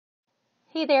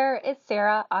Hey there, it's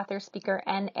Sarah, author, speaker,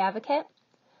 and advocate.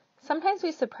 Sometimes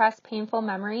we suppress painful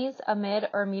memories amid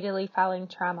or immediately following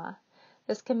trauma.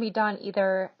 This can be done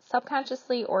either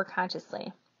subconsciously or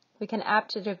consciously. We can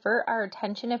opt to divert our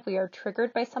attention if we are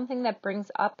triggered by something that brings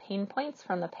up pain points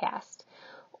from the past.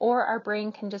 Or our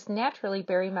brain can just naturally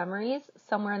bury memories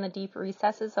somewhere in the deep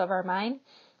recesses of our mind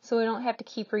so we don't have to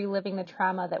keep reliving the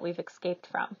trauma that we've escaped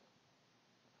from.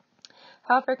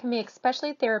 However, it can be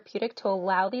especially therapeutic to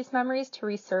allow these memories to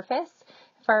resurface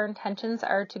if our intentions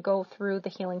are to go through the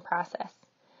healing process.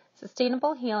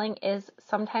 Sustainable healing is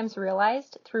sometimes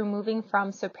realized through moving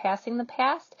from surpassing the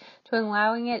past to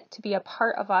allowing it to be a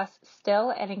part of us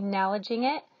still and acknowledging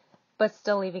it, but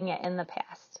still leaving it in the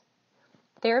past.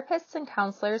 Therapists and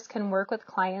counselors can work with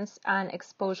clients on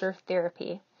exposure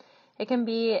therapy. It can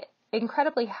be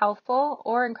incredibly helpful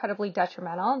or incredibly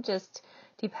detrimental, just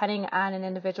depending on an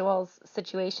individual's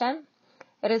situation.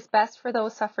 It is best for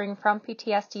those suffering from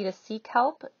PTSD to seek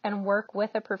help and work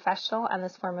with a professional on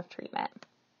this form of treatment.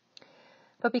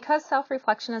 But because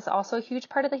self-reflection is also a huge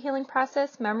part of the healing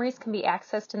process, memories can be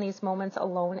accessed in these moments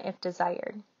alone if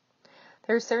desired.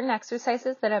 There are certain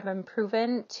exercises that have been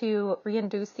proven to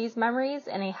reinduce these memories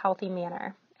in a healthy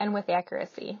manner and with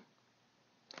accuracy.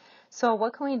 So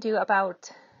what can we do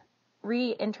about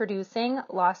reintroducing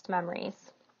lost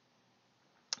memories?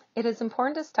 It is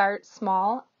important to start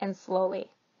small and slowly.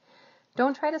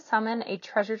 Don't try to summon a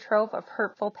treasure trove of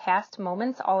hurtful past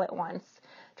moments all at once.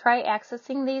 Try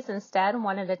accessing these instead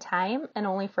one at a time and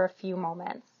only for a few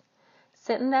moments.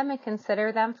 Sit in them and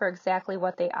consider them for exactly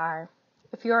what they are.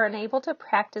 If you are unable to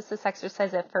practice this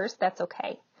exercise at first, that's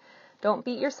okay. Don't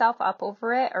beat yourself up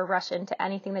over it or rush into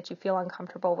anything that you feel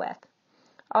uncomfortable with.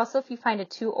 Also, if you find it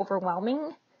too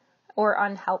overwhelming or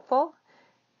unhelpful,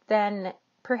 then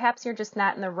perhaps you're just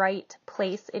not in the right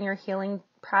place in your healing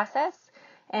process,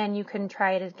 and you can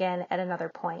try it again at another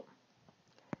point.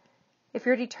 If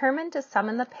you're determined to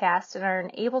summon the past and are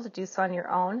unable to do so on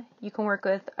your own, you can work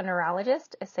with a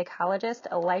neurologist, a psychologist,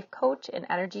 a life coach, an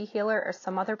energy healer, or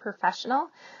some other professional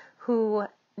who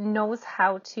knows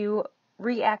how to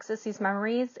re-access these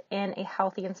memories in a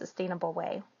healthy and sustainable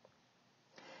way.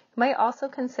 You might also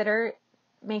consider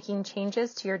making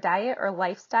changes to your diet or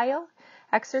lifestyle.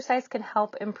 Exercise can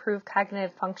help improve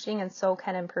cognitive functioning, and so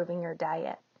can improving your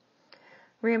diet.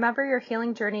 Remember, your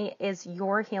healing journey is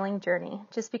your healing journey.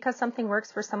 Just because something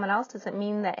works for someone else doesn't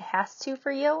mean that it has to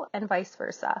for you, and vice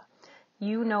versa.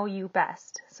 You know you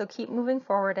best, so keep moving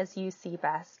forward as you see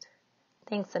best.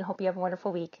 Thanks, and hope you have a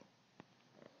wonderful week.